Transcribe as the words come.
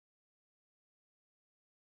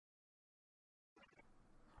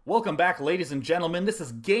Welcome back, ladies and gentlemen. This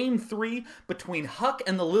is Game 3 between HuK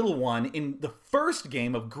and the Little One in the first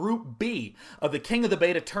game of Group B of the King of the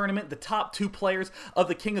Beta tournament. The top two players of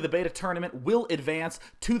the King of the Beta tournament will advance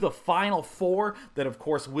to the Final Four that, of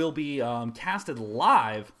course, will be casted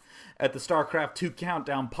live at the StarCraft 2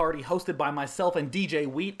 Countdown Party hosted by myself and DJ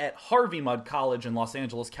Wheat at Harvey Mudd College in Los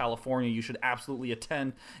Angeles, California. You should absolutely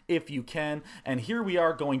attend if you can. And here we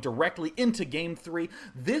are going directly into Game 3.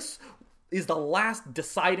 This is the last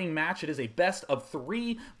deciding match. It is a best of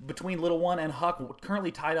three between Little One and HuK, currently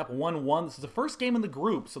tied up 1-1. This is the first game in the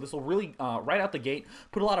group, so this will really, right out the gate,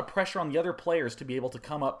 put a lot of pressure on the other players to be able to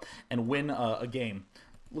come up and win a game.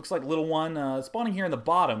 Looks like Little One spawning here in the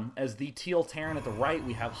bottom as the Teal Terran at the right.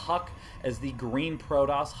 We have HuK as the green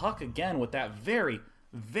Protoss. HuK again with that very,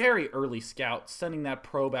 very early scout, sending that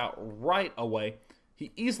probe out right away.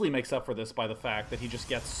 He easily makes up for this by the fact that he just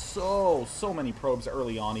gets so many probes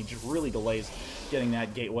early on. He just really delays getting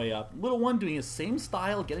that gateway up. Little One doing his same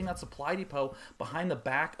style, getting that supply depot behind the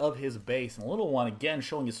back of his base. And Little One, again,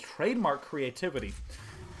 showing his trademark creativity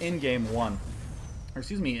in Game 1. Or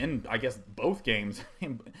excuse me, in, I guess, both games.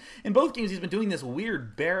 In both games, he's been doing this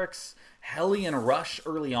weird barracks Hellion rush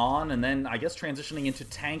early on, and then, I guess, transitioning into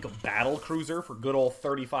tank battle cruiser for good old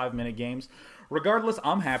 35-minute games. Regardless,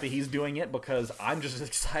 I'm happy he's doing it because I'm just as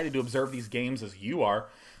excited to observe these games as you are.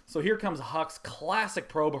 So here comes HuK's classic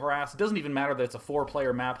probe harass. It doesn't even matter that it's a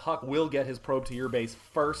 4-player map. HuK will get his probe to your base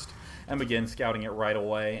first and begin scouting it right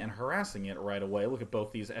away and harassing it right away. Look at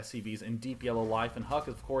both these SCVs in deep yellow life, and HuK,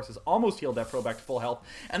 of course, has almost healed that probe back to full health.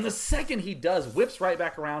 And the second he does, whips right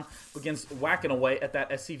back around, begins whacking away at that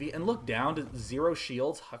SCV, and look down to 0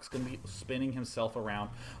 shields. HuK's going to be spinning himself around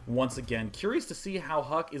once again. Curious to see how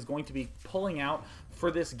HuK is going to be pulling out for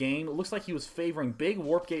this game. It looks like he was favoring big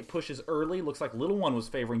Warp Gate pushes early. Looks like Little One was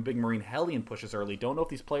favoring big Marine Hellion pushes early. Don't know if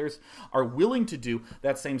these players are willing to do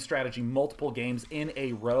that same strategy multiple games in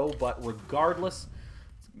a row, but regardless,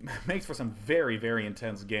 makes for some very, very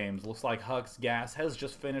intense games. Looks like HuK's gas has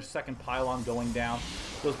just finished. Second pylon going down.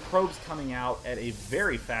 Those probes coming out at a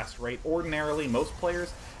very fast rate. Ordinarily, most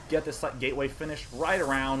players get this gateway finished right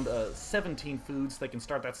around 17 foods. They can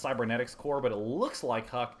start that cybernetics core, but it looks like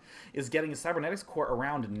HuK is getting a cybernetics core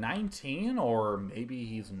around 19, or maybe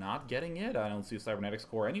he's not getting it. I don't see a cybernetics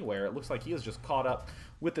core anywhere. It looks like he is just caught up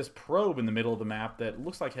with this probe in the middle of the map that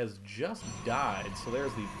looks like has just died. So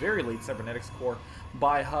there's the very late cybernetics core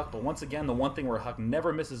by HuK. But once again, the one thing where HuK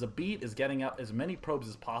never misses a beat is getting up as many probes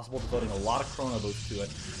as possible, devoting a lot of Chrono Boost to it.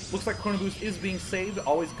 Looks like Chrono Boost is being saved.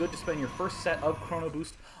 Always good to spend your first set of Chrono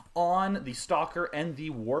Boost on the Stalker and the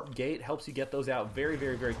Warp Gate. Helps you get those out very,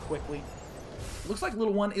 very, very quickly. Looks like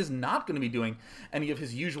Little One is not going to be doing any of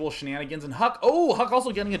his usual shenanigans. And HuK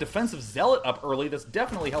also getting a defensive Zealot up early. This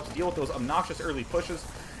definitely helps deal with those obnoxious early pushes.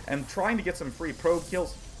 And trying to get some free probe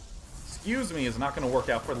kills, excuse me, is not going to work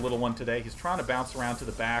out for the Little One today. He's trying to bounce around to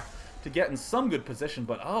the back to get in some good position,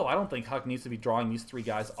 but I don't think HuK needs to be drawing these 3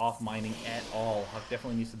 guys off mining at all. HuK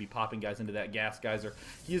definitely needs to be popping guys into that gas geyser.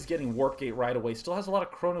 He is getting Warp Gate right away. Still has a lot of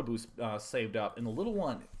Chrono Boost saved up. And the Little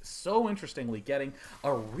One, so interestingly, getting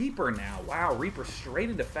a Reaper now. Wow, Reaper straight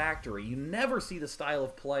into factory. You never see the style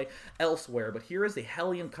of play elsewhere, but here is a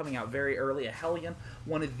Hellion coming out very early. A Hellion,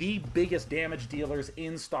 one of the biggest damage dealers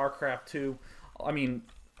in StarCraft 2. I mean,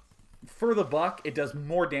 for the buck, it does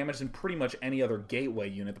more damage than pretty much any other gateway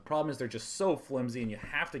unit. The problem is they're just so flimsy, and you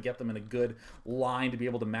have to get them in a good line to be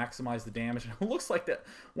able to maximize the damage. And it looks like that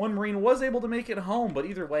one Marine was able to make it home, but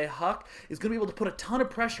either way, HuK is going to be able to put a ton of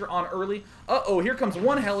pressure on early. Uh-oh, here comes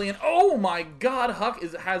one Hellion. Oh my god,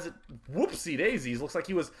 HuK has it. Whoopsie daisies. Looks like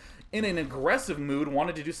he was in an aggressive mood,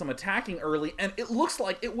 wanted to do some attacking early, and it looks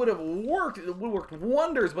like it would have worked. It would have worked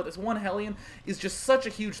wonders, but this one Hellion is just such a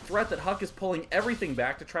huge threat that HuK is pulling everything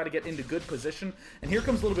back to try to get into good position. And here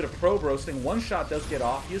comes a little bit of probe roasting. One shot does get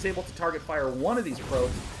off. He is able to target fire one of these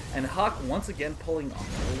probes, and HuK once again pulling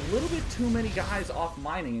a little bit too many guys off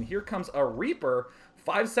mining. And here comes a Reaper.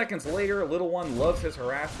 5 seconds later, Little One loves his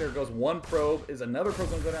harass. There goes one probe. Is another probe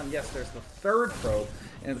going to go down? Yes, there's the 3rd probe.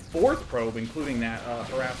 And the 4th probe, including that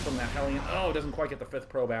harass from that Hellion. Oh, doesn't quite get the 5th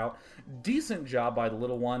probe out. Decent job by the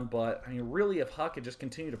Little One, but, I mean, really, if HuK had just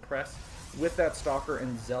continued to press with that Stalker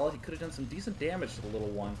and Zealot, he could have done some decent damage to the Little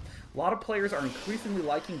One. A lot of players are increasingly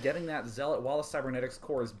liking getting that Zealot while the Cybernetics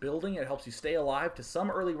core is building. It helps you stay alive to some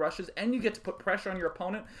early rushes, and you get to put pressure on your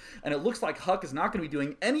opponent. And it looks like HuK is not going to be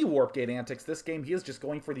doing any Warp Gate antics this game. He is just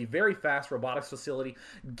going for the very fast robotics facility,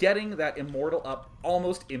 getting that Immortal up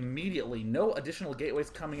almost immediately. No additional gateways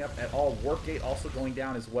coming up at all. Warp Gate also going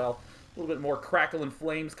down as well. A little bit more crackle and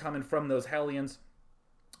flames coming from those Hellions,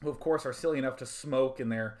 who of course are silly enough to smoke in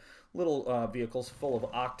their little vehicles full of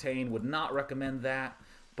octane. Would not recommend that.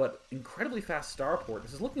 but incredibly fast starport.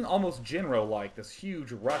 This is looking almost Jinro-like, this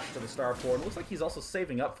huge rush to the starport. It looks like he's also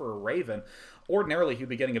saving up for a Raven. Ordinarily, he'd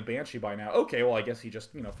be getting a Banshee by now. Okay, well, I guess he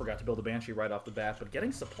just, forgot to build a Banshee right off the bat, but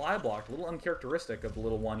getting supply blocked, a little uncharacteristic of the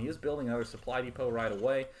little one. He is building another supply depot right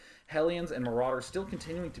away. Hellions and Marauders still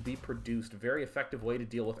continuing to be produced. Very effective way to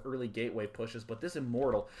deal with early gateway pushes, but this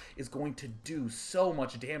Immortal is going to do so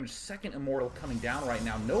much damage. Second Immortal coming down right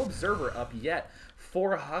now. No Observer up yet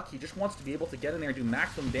for HuK. He just wants to be able to get in there and do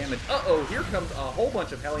maximum damage. Uh-oh, here comes a whole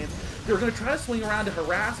bunch of Hellions. They're going to try to swing around to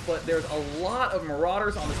harass, but there's a lot of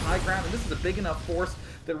Marauders on this high ground, and this is a big enough force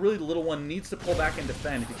that really the little one needs to pull back and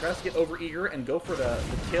defend. If he tries to get overeager and go for the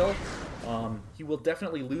kill, he will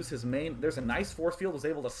definitely lose his main. There's a nice force field, was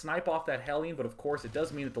able to snipe off that Hellion, but of course it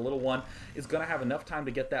does mean that the little one is going to have enough time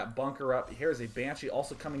to get that bunker up. Here's a Banshee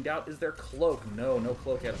also coming down. Is there cloak? No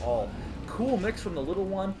cloak at all. Cool mix from the little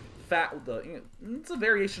one. It's a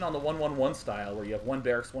variation on the 1-1-1 style, where you have one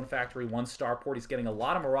barracks, one factory, one starport. He's getting a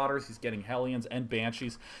lot of Marauders, he's getting Hellions and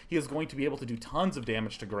Banshees. He is going to be able to do tons of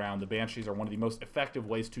damage to ground. The Banshees are one of the most effective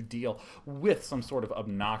ways to deal with some sort of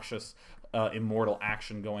obnoxious Immortal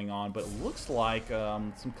action going on, but it looks like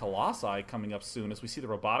some Colossi coming up soon as we see the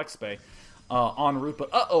Robotics Bay en route.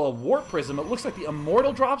 But uh-oh, a Warp Prism. It looks like the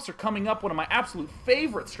Immortal drops are coming up, one of my absolute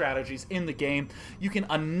favorite strategies in the game. You can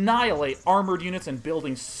annihilate armored units and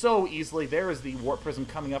buildings so easily. There is the Warp Prism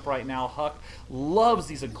coming up right now. HuK loves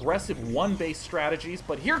these aggressive one-base strategies,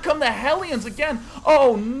 but here come the Hellions again.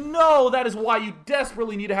 Oh no, that is why you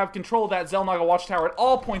desperately need to have control of that Xel'Naga Watchtower at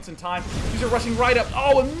all points in time. These are rushing right up.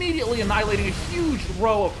 Oh, immediately annihilating a huge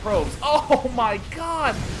row of probes. Oh my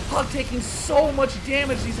god, HuK taking so much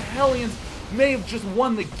damage. These Hellions may have just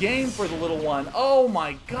won the game for the little one. Oh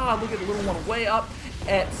my god, look at the little one way up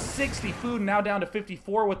at 60 food, now down to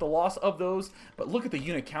 54 with the loss of those. But look at the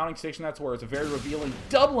unit counting station. That's where it's very revealing,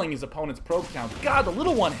 doubling his opponent's probe count. God, the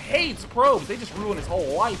little one hates probes. They just ruin his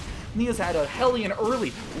whole life. Nia's had a Hellion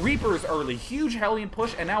early, Reapers early, huge Hellion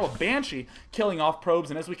push, and now a Banshee killing off probes.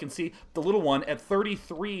 And as we can see, the little one at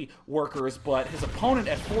 33 workers, but his opponent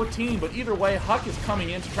at 14. But either way, HuK is coming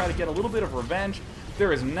in to try to get a little bit of revenge.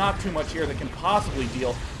 There is not too much here that can possibly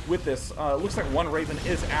deal with this. Looks like one Raven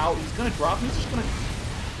is out. He's going to drop. He's just going to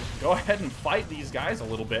go ahead and fight these guys a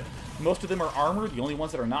little bit. Most of them are armored. The only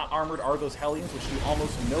ones that are not armored are those Hellions, which do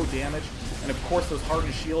almost no damage. And of course, those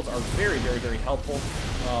hardened shields are very, very, very helpful.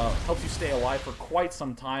 Helps you stay alive for quite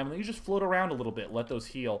some time. And then you just float around a little bit, let those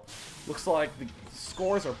heal. Looks like the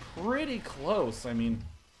scores are pretty close. I mean,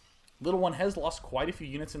 Little One has lost quite a few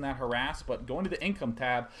units in that harass, but going to the income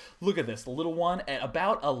tab, look at this. The Little One at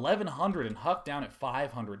about 1,100 and HuK down at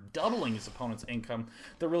 500, doubling his opponent's income.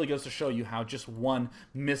 That really goes to show you how just one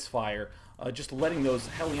misfire, just letting those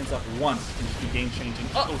Hellions up once can just be game-changing.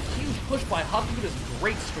 Uh-oh, huge push by HuK. Look at this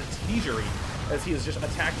great strategery as he is just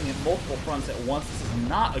attacking at multiple fronts at once. This is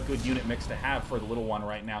not a good unit mix to have for the Little One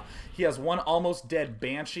right now. He has one almost dead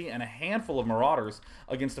Banshee and a handful of Marauders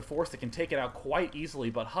against a force that can take it out quite easily,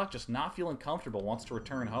 but HuK just not feeling comfortable, wants to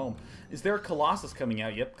return home. Is there a Colossus coming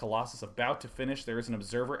out? Yep, Colossus about to finish. There is an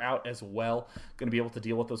Observer out as well. Going to be able to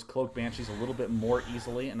deal with those Cloak Banshees a little bit more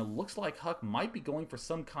easily, and it looks like HuK might be going for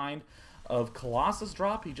some kind of Colossus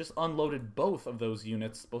drop. He just unloaded both of those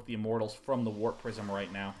units, both the Immortals, from the Warp Prism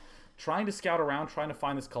right now. Trying to scout around, trying to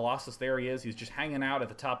find this Colossus. There he is. He's just hanging out at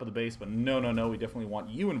the top of the base, but no, we definitely want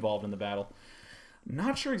you involved in the battle.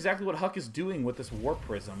 Not sure exactly what HuK is doing with this Warp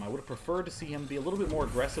Prism. I would have preferred to see him be a little bit more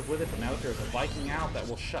aggressive with it, but now that there's a Viking out, that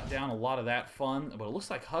will shut down a lot of that fun. But it looks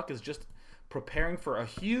like HuK is just preparing for a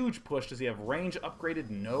huge push. Does he have range upgraded?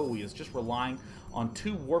 No, he is just relying on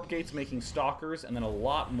 2 warp gates making stalkers and then a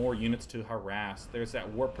lot more units to harass. There's that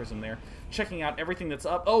Warp Prism there, checking out everything that's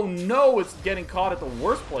up. Oh no, it's getting caught at the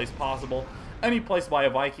worst place possible. Any place by a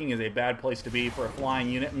Viking is a bad place to be for a flying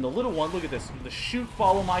unit. And the Little One, look at this, the shoot,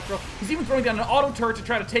 follow micro. He's even throwing down an auto turret to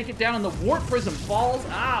try to take it down, and the Warp Prism falls.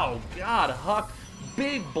 Ow, God, HuK.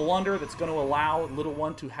 Big blunder that's going to allow Little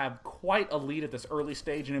One to have quite a lead at this early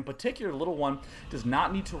stage, and in particular, Little One does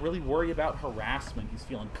not need to really worry about harassment. He's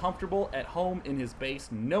feeling comfortable at home in his base,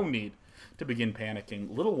 no need to begin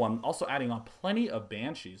panicking. Little One also adding on plenty of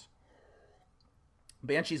Banshees.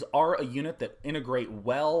 Banshees are a unit that integrate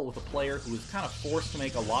well with a player who is kind of forced to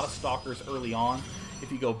make a lot of Stalkers early on.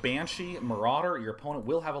 If you go Banshee, Marauder, your opponent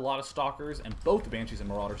will have a lot of Stalkers, and both the Banshees and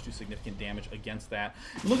Marauders do significant damage against that.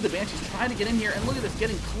 And look at the Banshees trying to get in here, and look at this,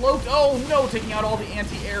 getting cloaked. Oh no, taking out all the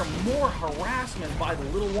anti-air. More harassment by the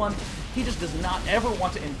Little One. He just does not ever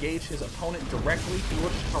want to engage his opponent directly. He will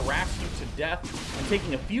just harass you to death, and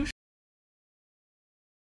taking a few